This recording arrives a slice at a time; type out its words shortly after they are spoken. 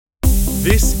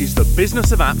This is the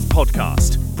Business of Apps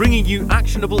podcast, bringing you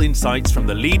actionable insights from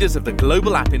the leaders of the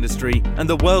global app industry and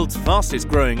the world's fastest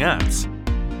growing apps.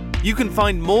 You can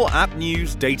find more app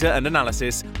news, data, and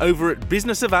analysis over at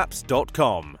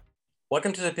businessofapps.com.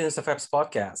 Welcome to the Business of Apps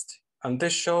podcast. On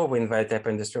this show, we invite app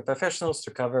industry professionals to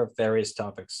cover various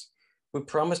topics. We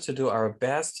promise to do our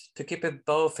best to keep it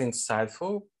both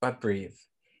insightful but brief.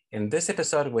 In this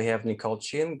episode, we have Nicole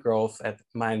Chin, growth at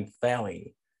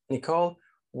Mindvalley. Nicole,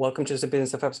 welcome to the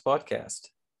Business of Apps podcast.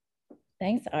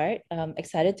 Thanks, Art.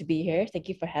 Excited to be here. Thank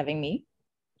you for having me.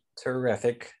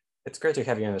 Terrific. It's great to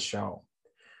have you on the show.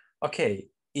 Okay,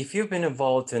 if you've been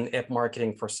involved in app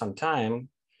marketing for some time,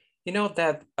 you know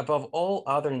that above all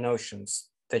other notions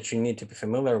that you need to be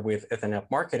familiar with as an app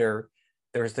marketer,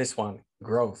 there's this one,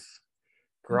 growth.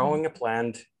 Growing a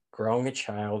plant, growing a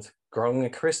child, growing a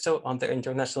crystal on the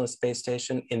International Space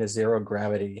Station in a zero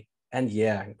gravity, and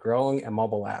growing a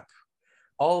mobile app.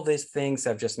 All these things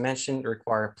I've just mentioned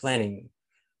require planning,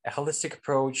 a holistic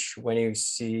approach when you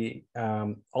see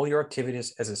all your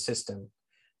activities as a system.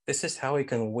 This is how you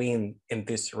can win in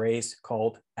this race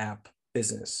called app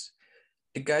business.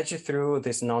 To guide you through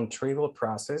this non-trivial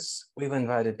process, we've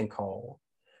invited Nicole.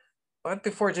 But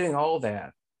before doing all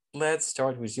that, let's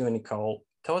start with you, Nicole.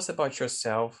 Tell us about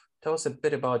yourself. Tell us a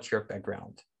bit about your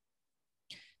background.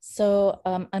 So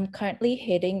I'm currently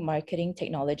heading marketing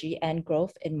technology and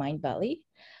growth in Mindvalley.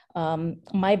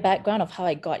 My background of how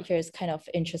I got here is kind of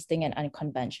interesting and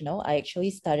unconventional. I actually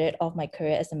started off my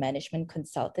career as a management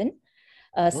consultant,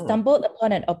 stumbled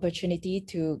upon an opportunity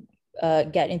to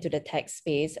get into the tech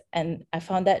space. And I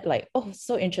found that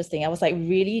so interesting. I was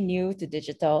really new to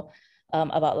digital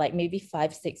about maybe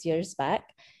 5-6 years back.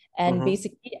 And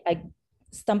basically I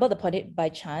stumbled upon it by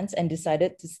chance and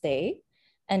decided to stay,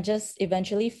 and just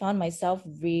eventually found myself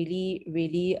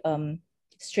really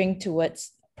stringed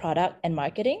towards product and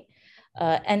marketing,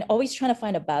 and always trying to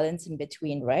find a balance in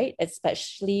between, right?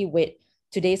 Especially with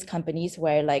today's companies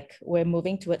where we're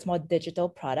moving towards more digital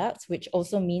products, which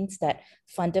also means that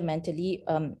fundamentally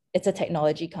it's a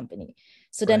technology company.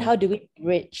 So then how do we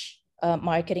bridge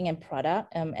marketing and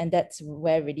product? And that's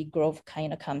where really growth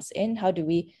kind of comes in. How do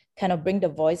we kind of bring the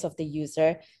voice of the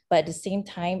user, but at the same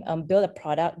time build a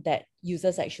product that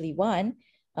users actually want,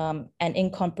 and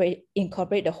incorporate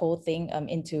the whole thing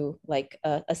into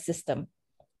a system,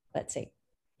 let's say.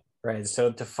 Right.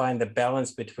 So to find the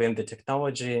balance between the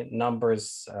technology,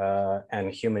 numbers,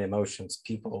 and human emotions,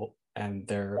 people and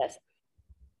their... Yes.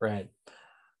 Right.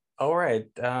 All right.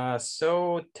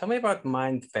 So tell me about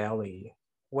Mindvalley.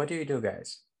 What do you do,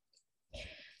 guys?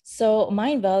 So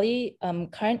Mindvalley,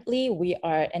 currently we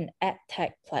are an ad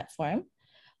tech platform.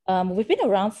 We've been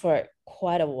around for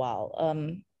quite a while.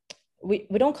 We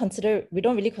don't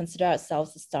really consider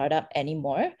ourselves a startup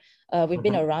anymore. We've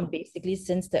been around basically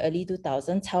since the early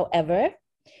 2000s. However,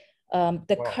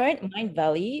 current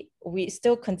Mindvalley, we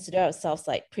still consider ourselves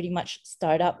pretty much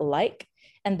startup-like.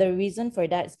 And the reason for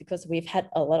that is because we've had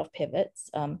a lot of pivots.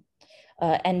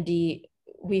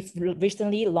 We've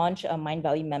recently launched a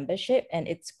Mindvalley membership, and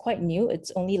it's quite new.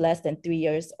 It's only less than 3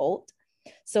 years old.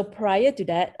 So prior to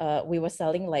that, we were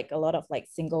selling a lot of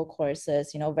single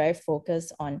courses, very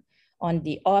focused on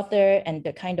the author and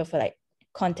the kind of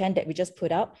content that we just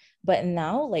put out. But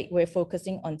now we're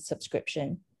focusing on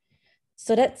subscription.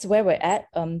 So that's where we're at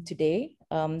today.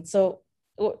 So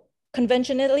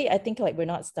conventionally, I think we're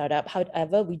not a startup.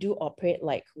 However, we do operate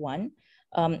like one.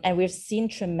 And we've seen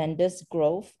tremendous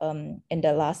growth in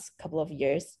the last couple of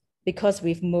years because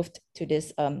we've moved to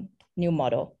this new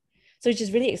model. So which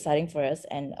is really exciting for us.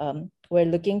 And we're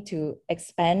looking to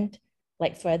expand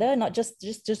further, not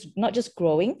just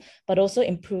growing, but also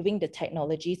improving the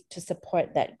technology to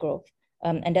support that growth.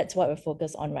 And that's what we're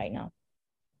focused on right now.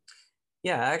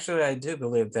 Yeah, actually, I do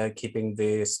believe that keeping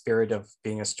the spirit of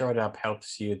being a startup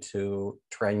helps you to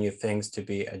try new things, to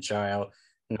be agile,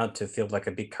 not to feel like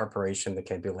a big corporation that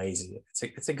can be lazy.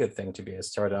 It's a good thing to be a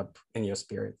startup in your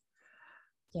spirit.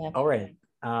 Yeah. All right.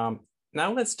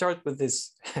 Now let's start with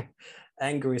this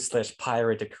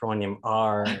angry/pirate acronym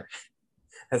R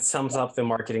that sums up the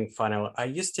marketing funnel.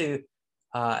 I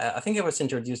think I was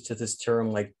introduced to this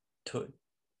term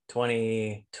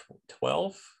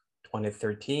 2012,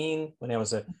 2013, when I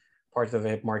was a part of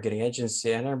a marketing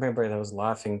agency. And I remember that I was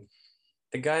laughing.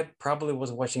 The guy probably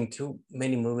was watching too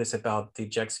many movies about the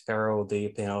Jack Sparrow, the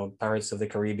Pirates of the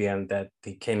Caribbean, that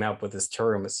he came up with this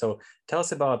term. So tell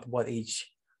us about what each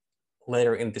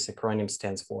letter in this acronym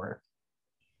stands for.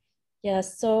 Yeah,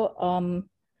 so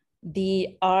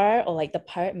the R, or the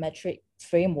pirate metric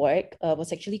framework,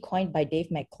 was actually coined by Dave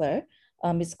McClure.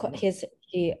 He's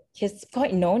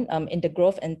quite known in the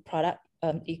growth and product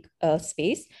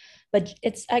space. but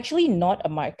it's actually not a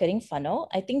marketing funnel.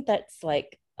 I think that's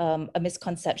like a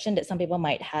misconception that some people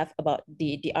might have about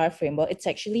the R framework. It's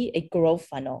actually a growth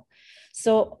funnel.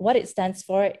 So what it stands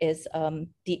for is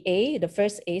the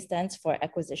first A stands for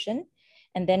acquisition.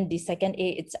 And then the second A,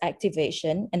 it's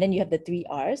activation. And then you have the three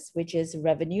R's, which is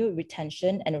revenue,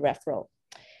 retention, and referral.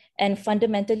 And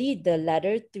fundamentally, the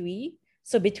latter three,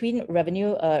 so between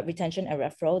revenue, retention, and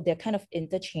referral, they're kind of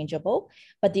interchangeable.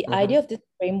 But the idea of this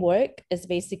framework is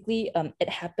basically it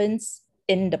happens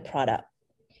in the product.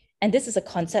 And this is a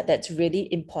concept that's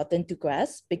really important to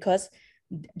grasp because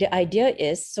the idea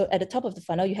is, so at the top of the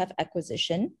funnel, you have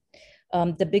acquisition.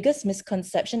 The biggest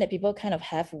misconception that people kind of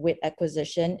have with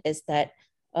acquisition is that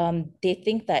they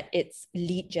think that it's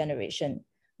lead generation.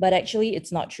 But actually,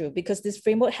 it's not true because this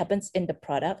framework happens in the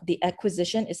product. The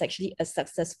acquisition is actually a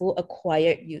successful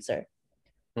acquired user.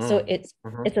 So it's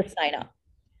a sign up.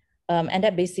 And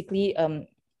that basically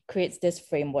creates this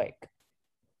framework.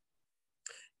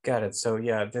 Got it. So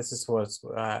yeah, this is what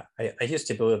I used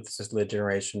to believe this is lead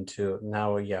generation too.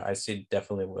 Now, yeah, I see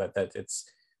definitely that it's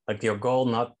like your goal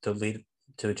not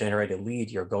to generate a lead,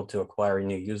 your goal to acquire a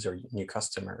new user, new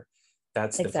customer.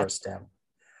 That's the first step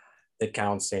that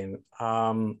counts in.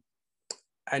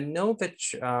 I know that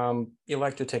you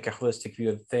like to take a holistic view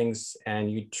of things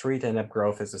and you treat an app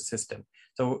growth as a system.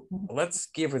 So let's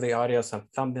give the audience a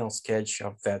thumbnail sketch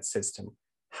of that system.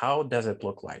 How does it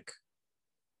look like?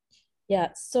 Yeah,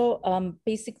 so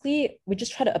basically, we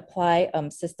just try to apply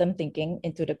system thinking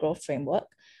into the growth framework.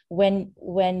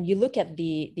 When you look at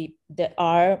the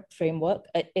R framework,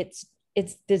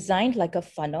 it's designed like a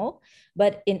funnel,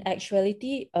 but in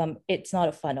actuality, it's not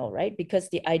a funnel, right? Because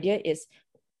the idea is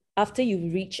after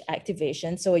you reach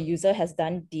activation, so a user has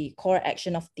done the core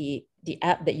action of the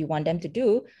app that you want them to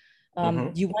do,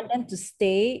 you want them to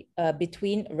stay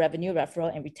between revenue,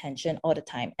 referral, and retention all the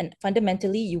time. And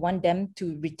fundamentally, you want them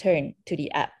to return to the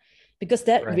app because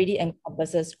that really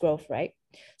encompasses growth, right?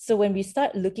 So when we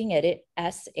start looking at it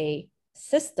as a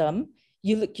system,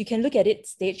 you can look at it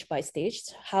stage by stage,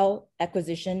 how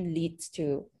acquisition leads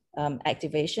to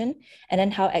activation, and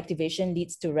then how activation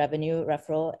leads to revenue,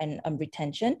 referral, and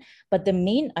retention. But the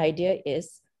main idea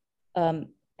is,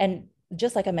 and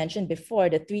just like I mentioned before,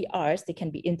 the three R's, they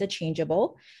can be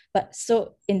interchangeable. But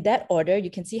so in that order,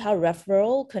 you can see how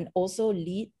referral can also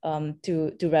lead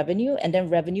to revenue, and then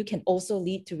revenue can also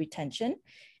lead to retention.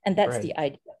 And that's the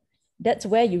idea. That's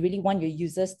where you really want your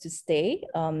users to stay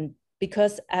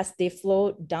because as they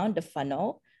flow down the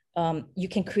funnel, you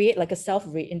can create like a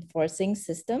self-reinforcing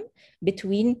system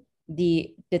between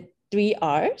the three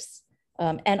R's.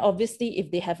 And obviously,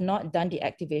 if they have not done the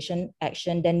activation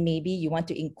action, then maybe you want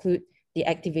to include the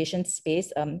activation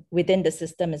space within the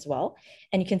system as well.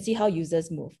 And you can see how users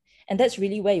move. And that's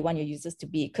really where you want your users to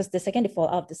be because the second they fall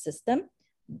out of the system,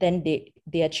 then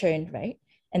they are churned, right?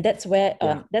 And that's where,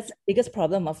 that's the biggest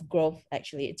problem of growth,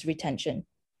 actually, it's retention.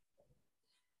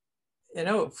 You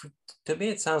know, to me,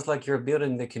 it sounds like you're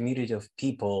building the community of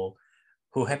people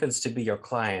who happens to be your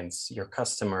clients, your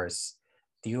customers.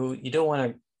 You don't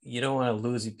want to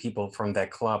lose people from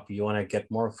that club. You want to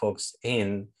get more folks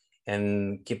in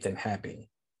and keep them happy,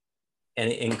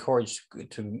 and encourage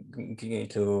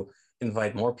to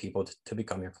invite more people to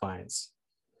become your clients.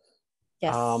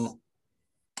 Yes.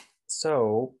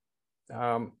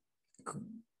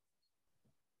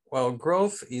 Well,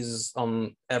 growth is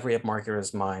on every app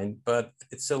marketer's mind, but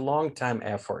it's a long-time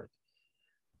effort.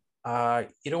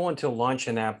 You don't want to launch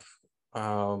an app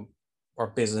or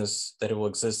business that it will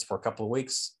exist for a couple of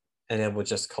weeks and it will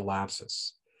just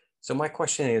collapses. So my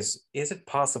question is it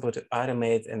possible to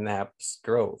automate an app's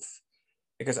growth?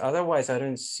 Because otherwise I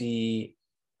don't see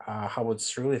how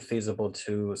it's really feasible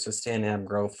to sustain app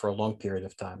growth for a long period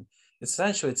of time.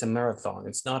 Essentially, it's a marathon.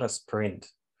 It's not a sprint.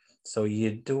 So you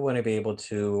do want to be able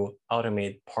to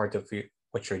automate part of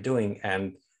what you're doing,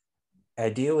 and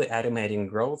ideally automating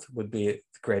growth would be a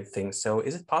great thing. So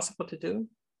is it possible to do?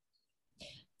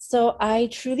 So I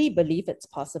truly believe it's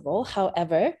possible.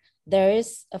 However, there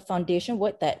is a foundation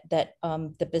work that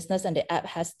the business and the app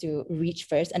has to reach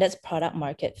first, and that's product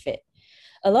market fit.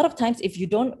 A lot of times, if you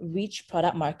don't reach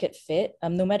product market fit,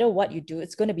 no matter what you do,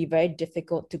 it's going to be very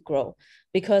difficult to grow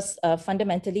because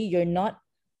fundamentally, you're not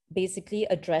basically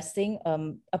addressing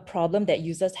a problem that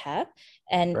users have.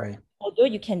 And although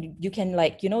you can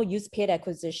like, use paid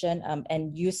acquisition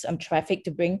and use some traffic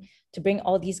to bring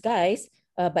all these guys,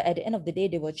 but at the end of the day,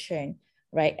 they will churn.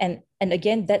 Right. And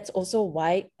again, that's also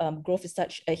why growth is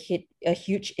such a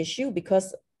huge issue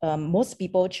because most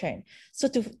people churn. So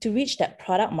to reach that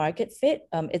product market fit,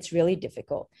 it's really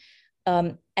difficult.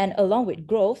 And along with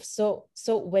growth, so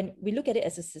when we look at it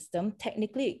as a system,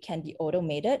 technically it can be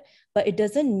automated, but it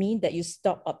doesn't mean that you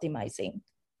stop optimizing,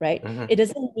 right? It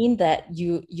doesn't mean that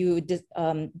you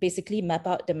basically map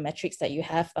out the metrics that you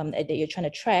have that you're trying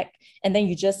to track, and then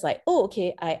you just like, oh,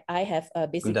 okay, I have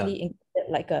basically included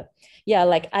like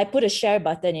like I put a share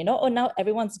button, oh, now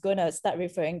everyone's gonna start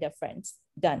referring their friends.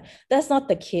 Done. That's not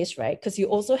the case, right? Because you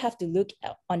also have to look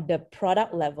at, on the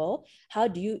product level, how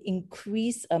do you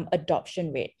increase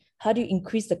adoption rate? How do you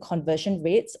increase the conversion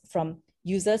rates from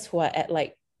users who are at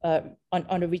like on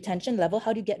a retention level?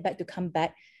 How do you get back to come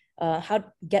back? How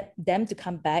get them to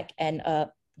come back and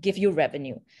give you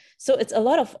revenue? So it's a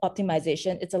lot of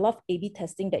optimization. It's a lot of A/B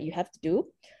testing that you have to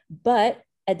do. But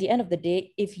at the end of the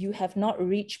day, if you have not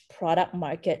reached product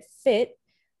market fit,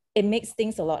 it makes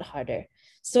things a lot harder.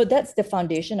 So that's the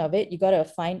foundation of it. You got to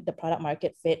find the product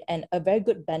market fit, and a very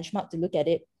good benchmark to look at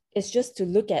it is just to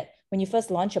look at when you first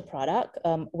launch a product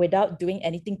without doing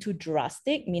anything too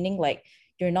drastic, meaning like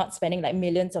you're not spending like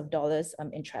millions of dollars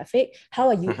in traffic. How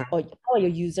are you or how are your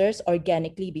users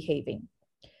organically behaving?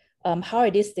 How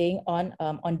are they staying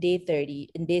on day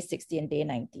 30, in day 60, and day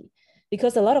 90?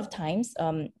 Because a lot of times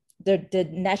the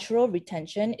natural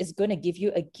retention is going to give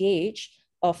you a gauge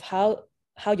of how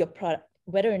your product,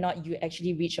 whether or not you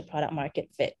actually reach a product market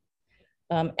fit.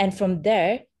 And from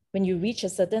there, when you reach a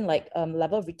certain like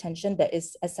level of retention that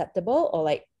is acceptable, or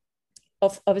like,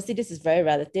 obviously this is very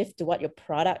relative to what your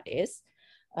product is.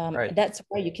 Right. That's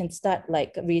where you can start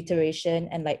like reiteration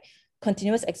and like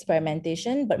continuous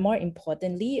experimentation. But more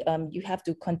importantly, you have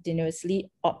to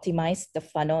continuously optimize the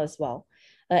funnel as well.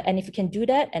 And if you can do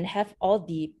that and have all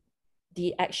the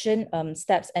action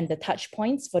steps and the touch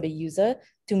points for the user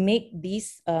to make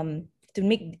these to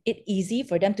make it easy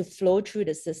for them to flow through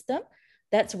the system,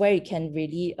 that's where you can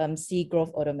really see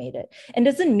growth automated. And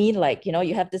doesn't mean like,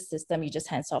 you have this system, you just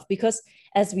hands off, because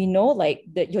as we know, like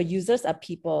your users are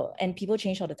people, and people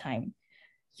change all the time,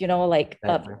 like,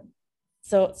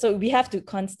 so we have to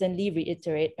constantly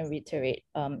reiterate and reiterate.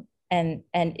 And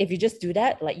if you just do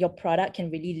that, like your product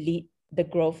can really lead the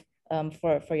growth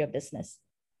for your business.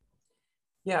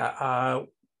 Yeah,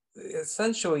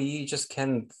 essentially, you just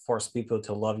can't force people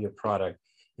to love your product.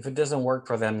 If it doesn't work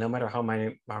for them, no matter how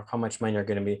much money you're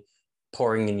going to be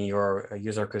pouring in your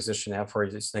user acquisition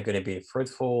effort, it's not going to be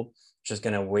fruitful. Just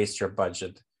going to waste your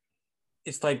budget.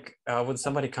 It's like when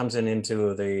somebody comes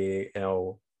into the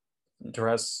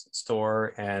dress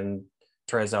store and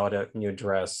tries out a new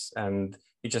dress, and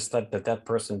you just let that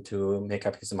person to make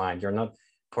up his mind. You're not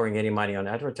pouring any money on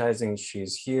advertising.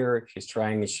 She's here, she's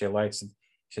trying it, she likes it,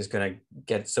 she's gonna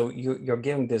get. So you're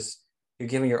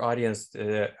giving your audience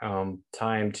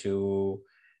time to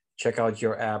check out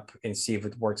your app and see if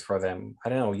it works for them. I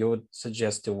don't know, you would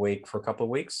suggest to wait for a couple of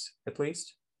weeks at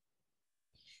least?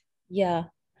 Yeah.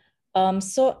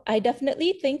 So I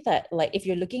definitely think that like if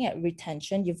you're looking at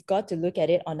retention, you've got to look at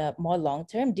it on a more long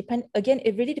term. Again,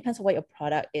 it really depends on what your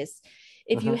product is.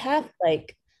 If you have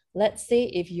like, let's say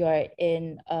if you are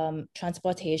in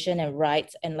transportation and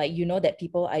rides, and like that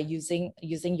people are using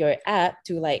your app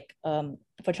to like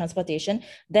for transportation,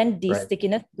 then the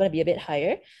stickiness is going to be a bit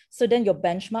higher. So then your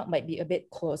benchmark might be a bit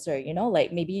closer,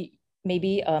 like maybe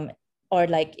or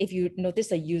like if you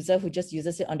notice a user who just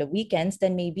uses it on the weekends,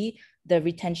 then maybe the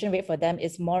retention rate for them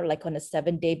is more like on a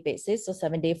 7-day basis. So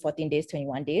 7 days, 14 days,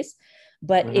 21 days.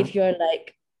 But if you're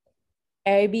like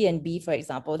Airbnb, for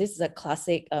example, this is a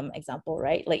classic example,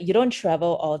 right? Like you don't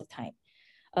travel all the time.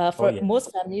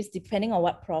 Most families, depending on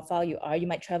what profile you are, you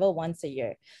might travel once a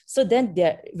year. So then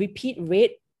their repeat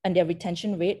rate and their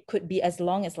retention rate could be as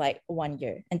long as like 1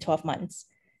 year and 12 months.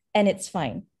 And it's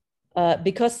fine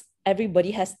because everybody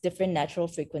has different natural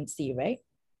frequency, right?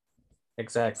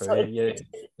 Exactly. So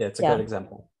it's a good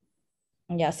example.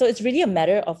 Yeah, so it's really a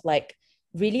matter of like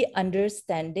really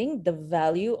understanding the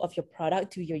value of your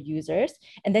product to your users,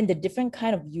 and then the different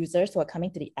kind of users who are coming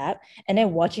to the app, and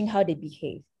then watching how they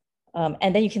behave.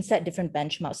 And then you can set different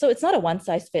benchmarks. So it's not a one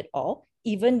size fit all.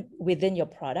 Even within your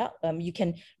product, you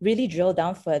can really drill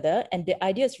down further. And the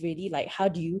idea is really like, how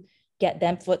do you get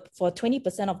them for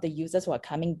 20% of the users who are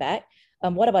coming back?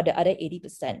 What about the other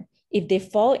 80%? If they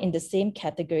fall in the same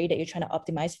category that you're trying to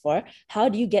optimize for, how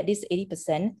do you get this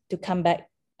 80% to come back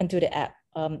into the app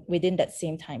within that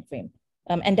same time frame?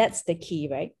 And that's the key,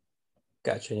 right?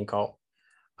 Gotcha, Nicole.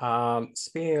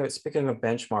 Speaking of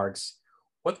benchmarks,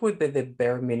 what would be the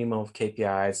bare minimum of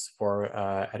KPIs for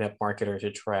an app marketer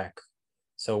to track?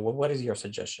 So what is your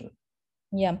suggestion?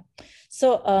 Yeah.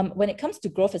 So when it comes to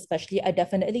growth, especially, I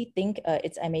definitely think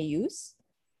it's MAUs.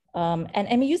 And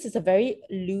MAUs is a very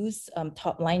loose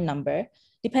top line number.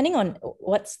 depending on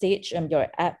what stage your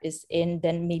app is in,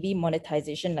 then maybe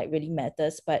monetization like really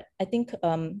matters. But I think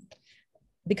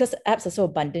because apps are so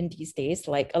abundant these days,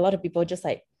 like a lot of people just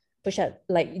like push out,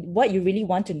 like what you really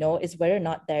want to know is whether or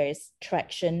not there is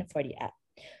traction for the app.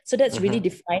 So that's really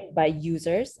defined by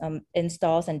users,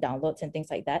 installs and downloads and things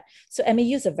like that. So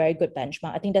MAU is a very good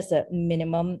benchmark. I think that's a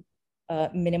minimum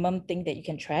thing that you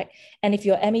can track. And if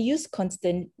your MAUs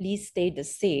constantly stay the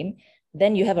same,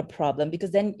 then you have a problem,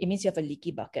 because then it means you have a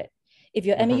leaky bucket. If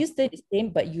your MAUs stay the same,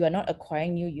 but you are not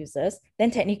acquiring new users,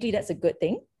 then technically that's a good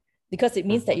thing, because it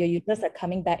means that your users are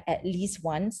coming back at least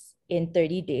once in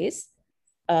 30 days,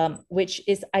 which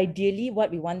is ideally what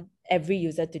we want every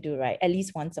user to do, right? At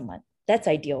least once a month. That's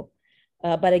ideal.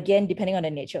 But again, depending on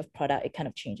the nature of product, it kind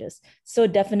of changes. So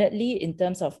definitely in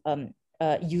terms of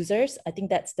users, I think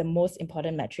that's the most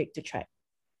important metric to track.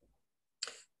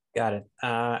 Got it.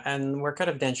 And we're kind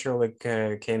of naturally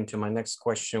came to my next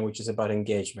question, which is about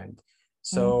engagement.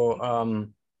 So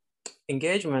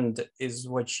engagement is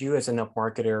what you as an app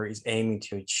marketer is aiming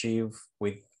to achieve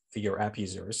with your app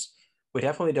users. We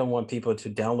definitely don't want people to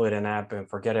download an app and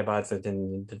forget about it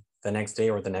in the next day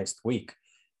or the next week.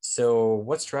 So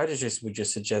what strategies would you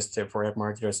suggest for app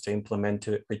marketers to implement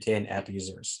to retain app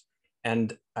users?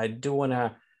 And I do want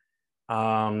to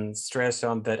stress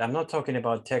on that I'm not talking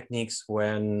about techniques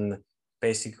when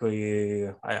basically,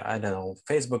 I don't know,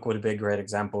 Facebook would be a great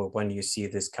example. When you see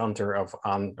this counter of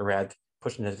unread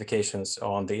push notifications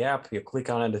on the app, you click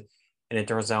on it, and it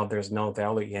turns out there's no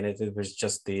value in it. It was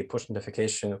just the push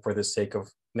notification for the sake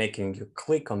of making you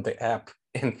click on the app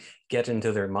and get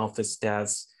into their monthly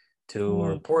stats to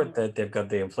report that they've got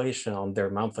the inflation on their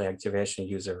monthly activation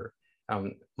user,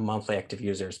 monthly active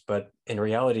users. But in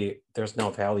reality, there's no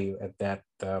value at that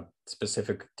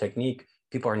specific technique.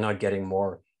 People are not getting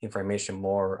more information,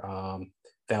 more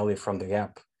value from the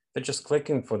app. They're just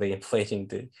clicking for the inflating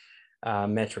the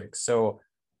metrics. So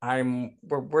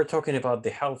we're talking about the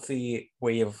healthy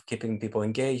way of keeping people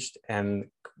engaged and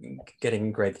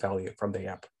getting great value from the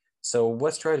app. So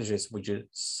what strategies would you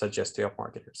suggest to app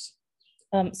marketers?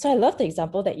 So I love the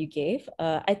example that you gave.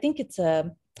 I think it's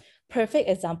a perfect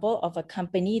example of a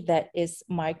company that is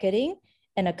marketing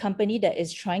and a company that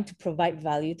is trying to provide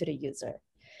value to the user.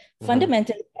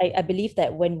 Fundamentally, I believe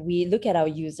that when we look at our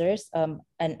users and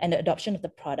the adoption of the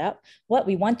product, what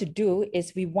we want to do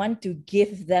is we want to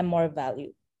give them more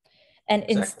value. And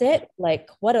instead, like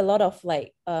what a lot of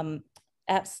like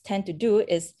apps tend to do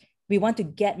is we want to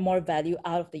get more value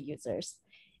out of the users.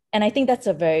 And I think that's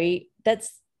a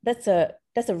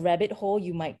rabbit hole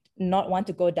you might not want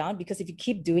to go down, because if you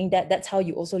keep doing that, that's how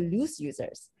you also lose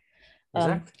users.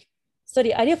 So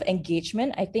the idea of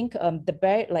engagement, I think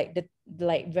the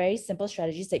very simple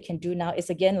strategies that you can do now is,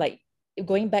 again, like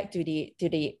going back to the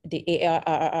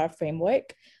ARRR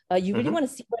framework. You really want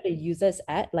to see where the user is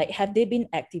at. Like, have they been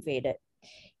activated?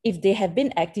 If they have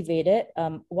been activated,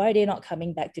 why are they not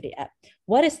coming back to the app?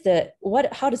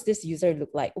 How does this user look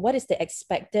like? What is the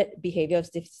expected behavior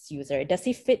of this user? Does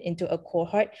he fit into a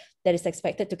cohort that is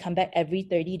expected to come back every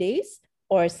 30 days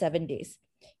or 7 days?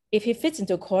 If he fits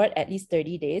into a cohort at least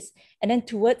 30 days, and then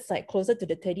towards like closer to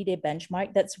the 30-day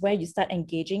benchmark, that's where you start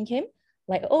engaging him.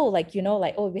 Like, oh,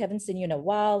 we haven't seen you in a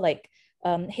while. Like,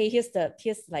 hey, here's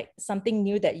like something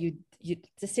new that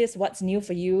this is what's new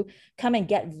for you. Come and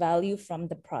get value from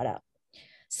the product.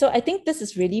 So I think this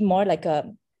is really more like a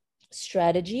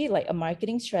strategy, like a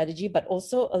marketing strategy, but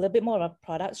also a little bit more of a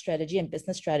product strategy and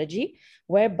business strategy,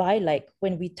 whereby like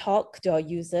when we talk to our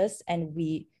users and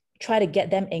we try to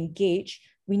get them engaged,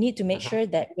 we need to make sure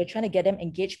that we're trying to get them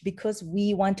engaged because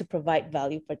we want to provide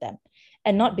value for them,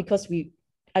 and not because we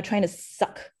are trying to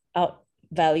suck out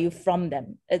value from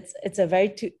them. It's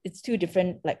two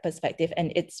different like perspective,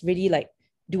 and it's really like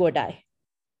do or die.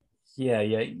 Yeah,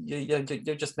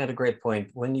 you just made a great point.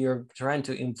 When you're trying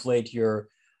to inflate your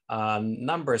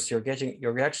numbers,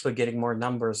 you're actually getting more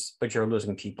numbers, but you're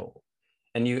losing people,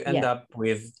 and you end up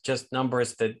with just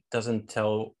numbers that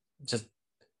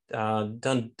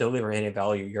don't deliver any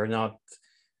value.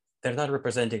 They're not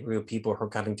representing real people who are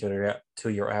coming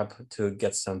to your app to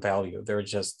get some value. They're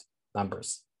just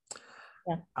numbers.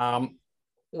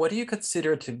 What do you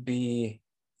consider to be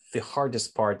the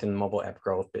hardest part in mobile app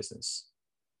growth business?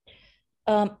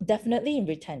 Definitely in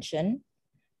retention.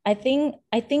 I think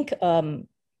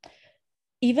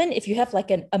even if you have like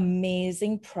an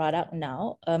amazing product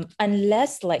now,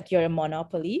 unless like you're a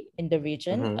monopoly in the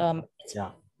region,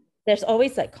 there's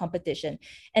always like competition.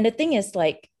 And the thing is,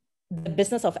 like, the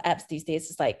business of apps these days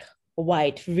is like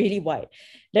wide, really wide.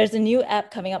 There's a new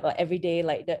app coming up like every day.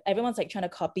 Like everyone's like trying to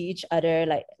copy each other.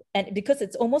 Like, and because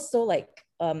it's almost so like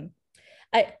I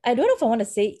don't know if I want to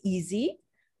say easy,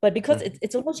 But because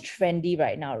it's almost trendy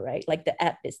right now, right? Like the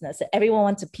app business, everyone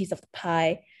wants a piece of the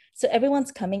pie. So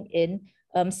everyone's coming in.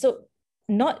 So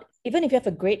not even if you have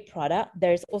a great product,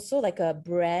 there's also like a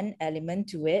brand element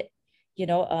to it.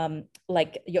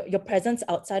 Like your presence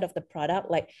outside of the product.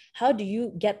 Like how do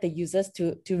you get the users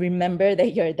to remember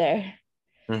that you're there?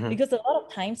 Because a lot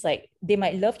of times, like they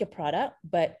might love your product,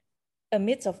 but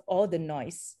amidst of all the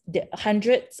noise, the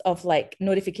hundreds of like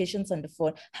notifications on the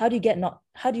phone, how do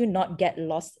you not get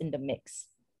lost in the mix?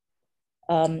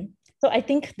 So I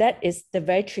think that is the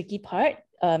very tricky part.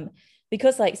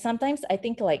 Because like sometimes I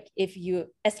think like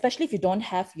especially if you don't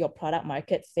have your product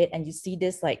market fit and you see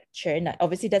this like churn,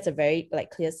 obviously that's a very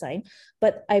like clear sign.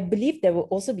 But I believe there will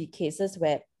also be cases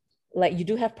where like you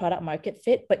do have product market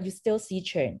fit, but you still see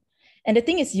churn. And the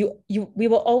thing is, we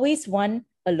will always want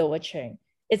a lower churn.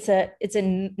 It's a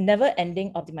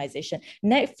never-ending optimization.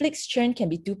 Netflix churn can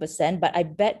be 2%, but I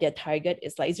bet their target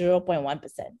is like 0.1%.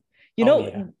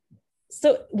 Yeah.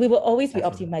 So we will always be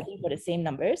Definitely. optimizing for the same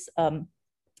numbers.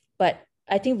 But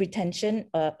I think retention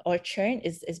or churn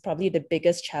is probably the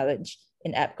biggest challenge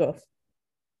in app growth.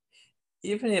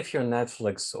 Even if you're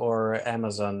Netflix or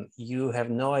Amazon, you have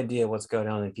no idea what's going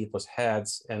on in people's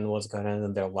heads and what's going on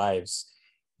in their lives.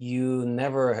 You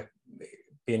never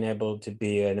been able to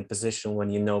be in a position when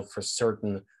you know for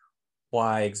certain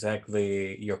why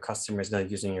exactly your customer is not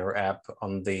using your app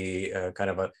on the kind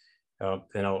of a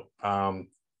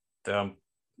the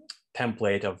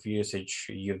template of usage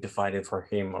you've defined for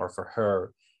him or for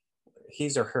her.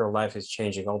 His or her life is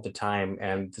changing all the time,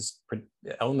 and this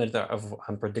element of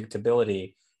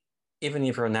unpredictability, even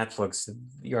if you're Netflix,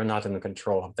 you're not in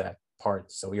control of that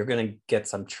part. So you're going to get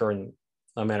some churn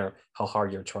no matter how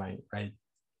hard you're trying, right?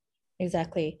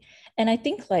 Exactly. And I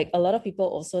think like a lot of people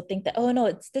also think that, oh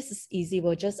no, this is easy.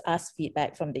 We'll just ask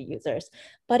feedback from the users.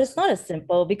 But it's not as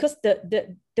simple, because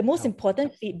the most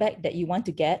important feedback that you want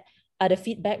to get are the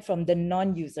feedback from the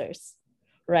non-users,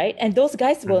 right? And those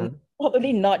guys will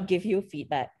probably not give you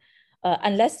feedback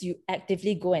unless you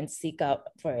actively go and seek out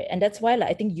for it. And that's why like,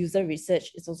 I think user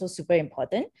research is also super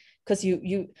important, because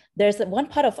there's one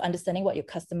part of understanding what your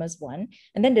customers want,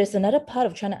 and then there's another part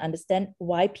of trying to understand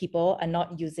why people are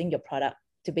not using your product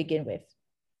to begin with.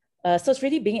 So it's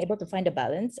really being able to find a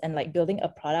balance and like building a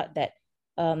product that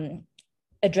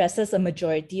addresses a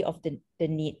majority of the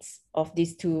needs of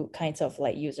these two kinds of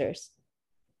like users.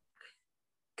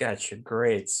 Gotcha,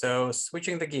 great. So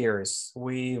switching the gears,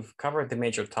 we've covered the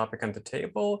major topic on the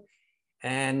table.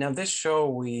 And now this show,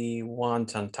 we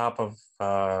want, on top of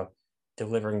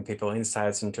delivering people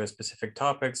insights into specific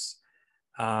topics,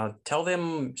 tell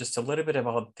them just a little bit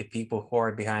about the people who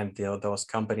are behind those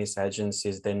companies,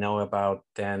 agencies they know about.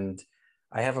 And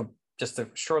I have just a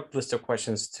short list of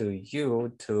questions to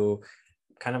you to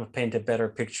kind of paint a better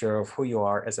picture of who you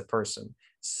are as a person.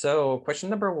 So question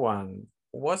number one,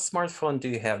 what smartphone do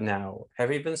you have now?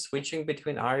 Have you been switching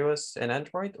between iOS and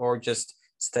Android, or just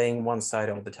staying one side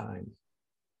all the time?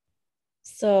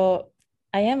 So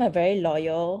I am a very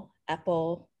loyal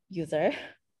Apple user.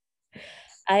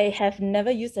 I have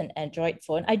never used an Android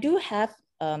phone. I do have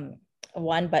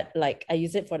one, but like I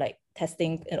use it for like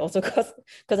testing, and also because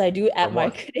I do app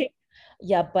marketing.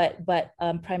 Yeah, but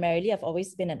primarily I've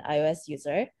always been an iOS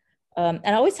user. And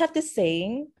I always have this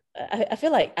saying, I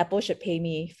feel like Apple should pay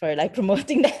me for like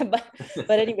promoting them.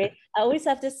 But anyway, I always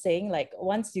have this saying like,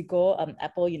 once you go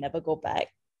Apple, you never go back.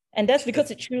 And that's because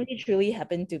it truly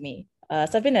happened to me.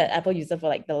 So I've been an Apple user for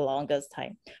like the longest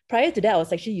time. Prior to that, I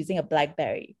was actually using a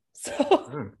BlackBerry.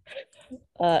 So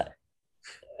yeah.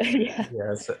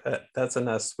 Yes, that's a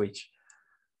nice switch.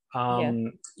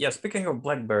 Yeah, speaking of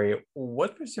BlackBerry,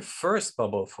 what was your first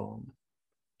mobile phone?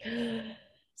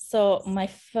 So my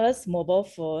first mobile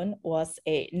phone was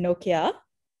a Nokia.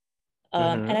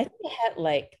 And I think I had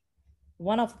like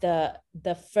one of the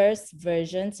first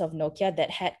versions of Nokia that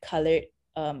had colored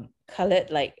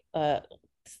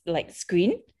like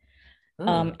screen.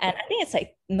 And I think it's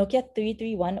like Nokia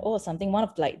 3310 or something, one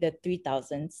of like the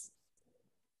 3000s.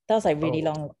 That was like really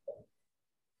long.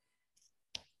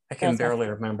 I can barely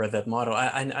remember that model.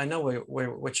 I know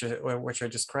what you're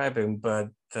describing, but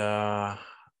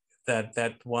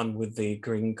that one with the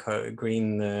green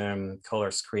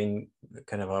color screen,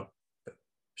 kind of a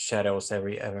shadows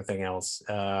everything else.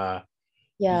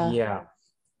 Yeah.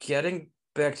 Getting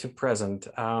back to present.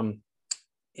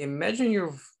 Imagine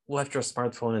you've left your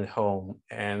smartphone at home,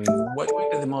 and what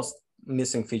would be the most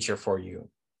missing feature for you?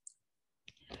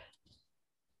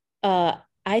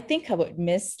 I think I would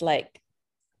miss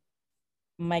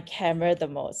my camera the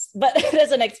most, but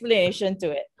there's an explanation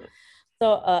to it.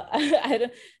 So I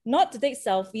don't, not to take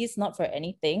selfies, not for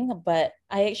anything, but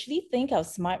I actually think our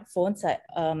smartphones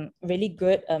are really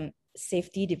good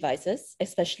safety devices,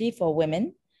 especially for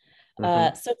women.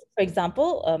 Mm-hmm. So for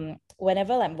example,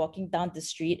 whenever I'm walking down the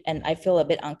street and I feel a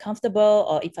bit uncomfortable,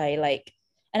 or if I like,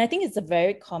 and I think it's a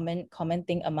very common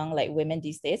thing among like women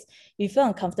these days. You feel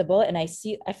uncomfortable, and I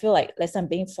feel like let's say I'm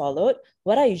being followed.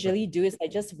 What I usually do is I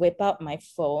just whip out my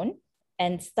phone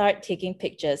and start taking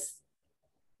pictures,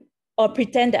 or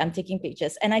pretend that I'm taking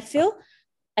pictures. And I feel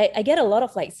I get a lot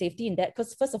of like safety in that,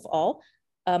 because first of all,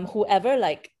 whoever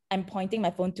like I'm pointing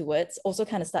my phone towards also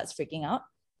kind of starts freaking out,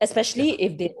 Yeah, especially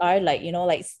if they are like,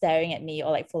 like staring at me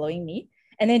or like following me,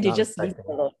 and then they not just leave me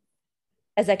expecting. alone.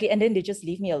 Exactly. And then they just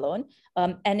leave me alone.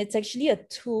 And it's actually a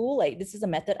tool, like this is a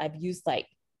method I've used like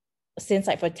since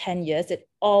like for 10 years. It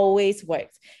always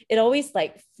works. It always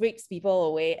like freaks people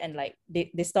away, and like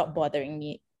they stop bothering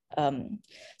me.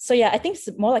 So yeah, I think it's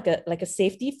more like a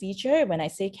safety feature when I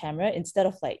say camera instead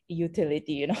of like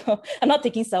utility. I'm not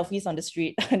taking selfies on the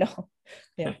street. I know.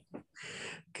 Yeah.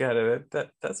 Got it.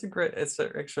 That's a great. It's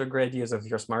actually a great use of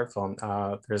your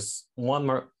smartphone. There's one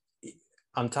more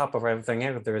on top of everything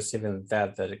else. There's even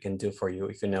that it can do for you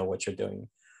if you know what you're doing.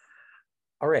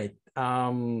 All right.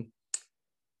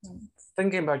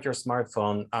 Thinking about your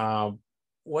smartphone,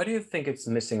 what do you think it's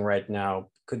missing right now?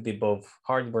 Could be both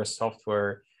hardware,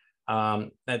 software.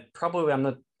 That probably I'm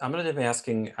not even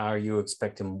asking, are you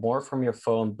expecting more from your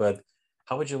phone, but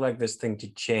how would you like this thing to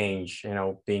change?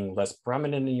 Being less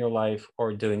prominent in your life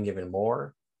or doing even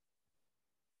more?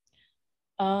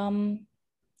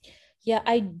 Yeah,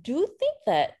 I do think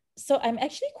that. So I'm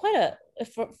actually quite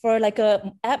for like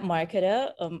a app marketer.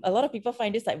 A lot of people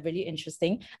find this like really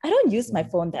interesting. I don't use my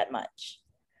phone that much.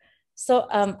 So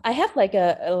I have like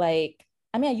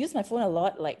I mean, I use my phone a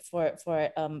lot like for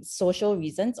social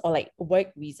reasons or like work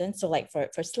reasons. So like for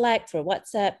Slack, for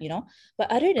WhatsApp. But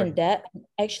other than Right. that,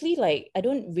 actually like I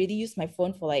don't really use my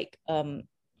phone for like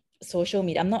social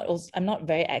media. I'm not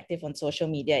very active on social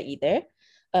media either.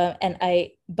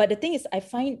 But the thing is, I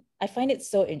find it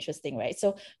so interesting, right?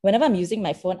 So whenever I'm using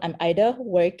my phone, I'm either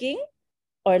working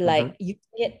or Mm-hmm. like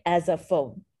using it as a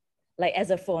phone, like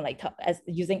as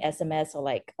using SMS or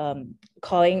like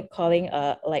calling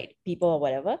like people or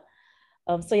whatever.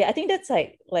 So yeah, I think that's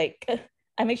like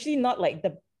I'm actually not like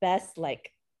the best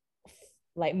like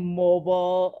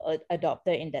mobile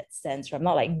adopter in that sense. Right? I'm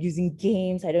not like using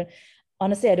games. I don't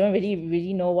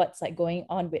really know what's like going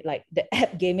on with like the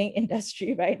app gaming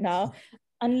industry right now.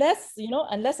 Unless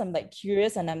I'm like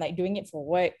curious and I'm like doing it for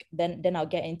work, then I'll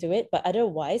get into it. But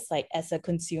otherwise, like as a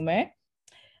consumer,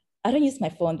 I don't use my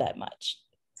phone that much.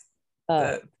 Uh,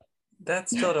 That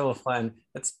that's totally fine.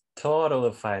 That's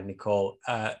totally fine, Nicole.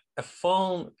 A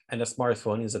phone and a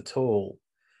smartphone is a tool.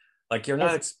 Like you're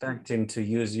not as expecting to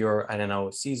use your, I don't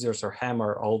know, scissors or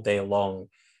hammer all day long.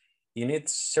 You need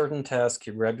certain tasks,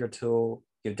 you grab your tool,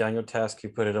 you've done your task, you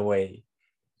put it away.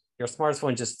 Your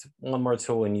smartphone just one more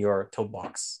tool in your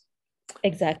toolbox.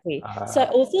 Exactly. So I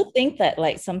Uh, also think that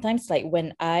like sometimes like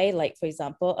when I like for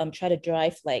example try to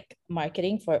drive like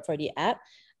marketing for the app,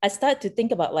 I start to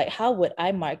think about like how would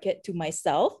I market to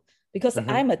myself, because mhm.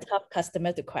 I'm a tough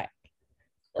customer to crack.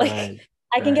 Like Right,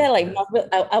 I can right, get like right. Marvel,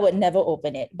 I would never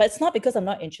open it. But it's not because I'm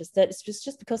not interested. It's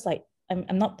just because like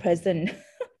I'm not present.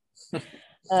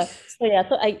 So yeah,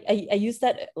 so I use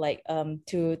that like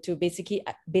to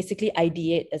basically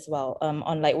ideate as well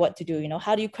on like what to do.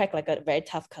 How do you crack like a very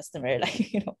tough customer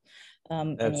like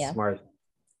and That's yeah. smart.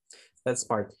 That's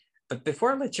smart. But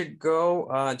before I let you go,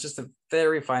 just a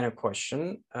very final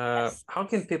question. Yes. How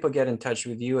can people get in touch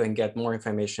with you and get more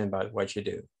information about what you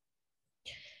do?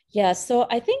 Yeah, so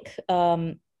I think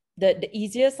the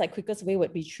easiest, like quickest way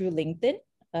would be through LinkedIn.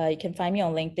 You can find me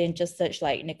on LinkedIn, just search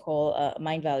like Nicole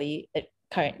Mindvalley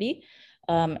currently.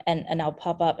 And I'll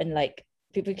pop up, and like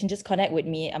people can just connect with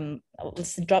me. I'll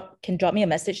just drop me a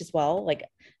message as well. Like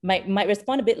might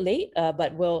respond a bit late,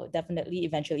 but will definitely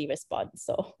eventually respond.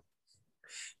 So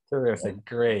yeah. Terrific.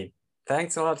 Great.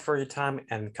 Thanks a lot for your time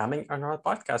and coming on our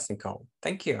podcasting call.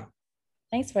 Thank you.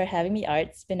 Thanks for having me, Art.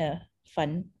 It's been a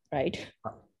fun ride.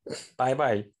 Bye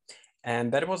bye.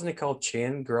 And that was Nicole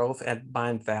Chin, Growth at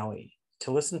Mindvalley.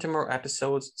 To listen to more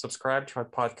episodes, subscribe to our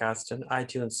podcast on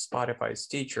iTunes, Spotify,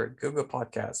 Stitcher, Google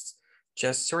Podcasts.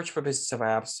 Just search for Business of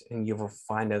Apps and you will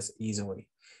find us easily.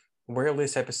 We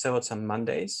release episodes on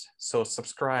Mondays, so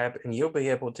subscribe and you'll be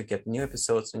able to get new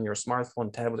episodes on your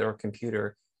smartphone, tablet, or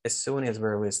computer as soon as we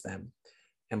release them.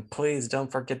 And please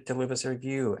don't forget to leave us a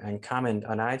review and comment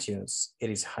on iTunes. It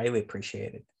is highly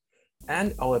appreciated.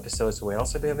 And all episodes will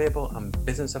also be available on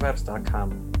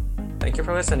businessofapps.com. Thank you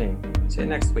for listening. See you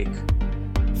next week.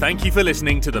 Thank you for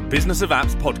listening to the Business of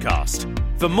Apps podcast.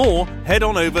 For more, head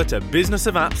on over to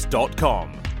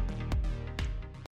businessofapps.com.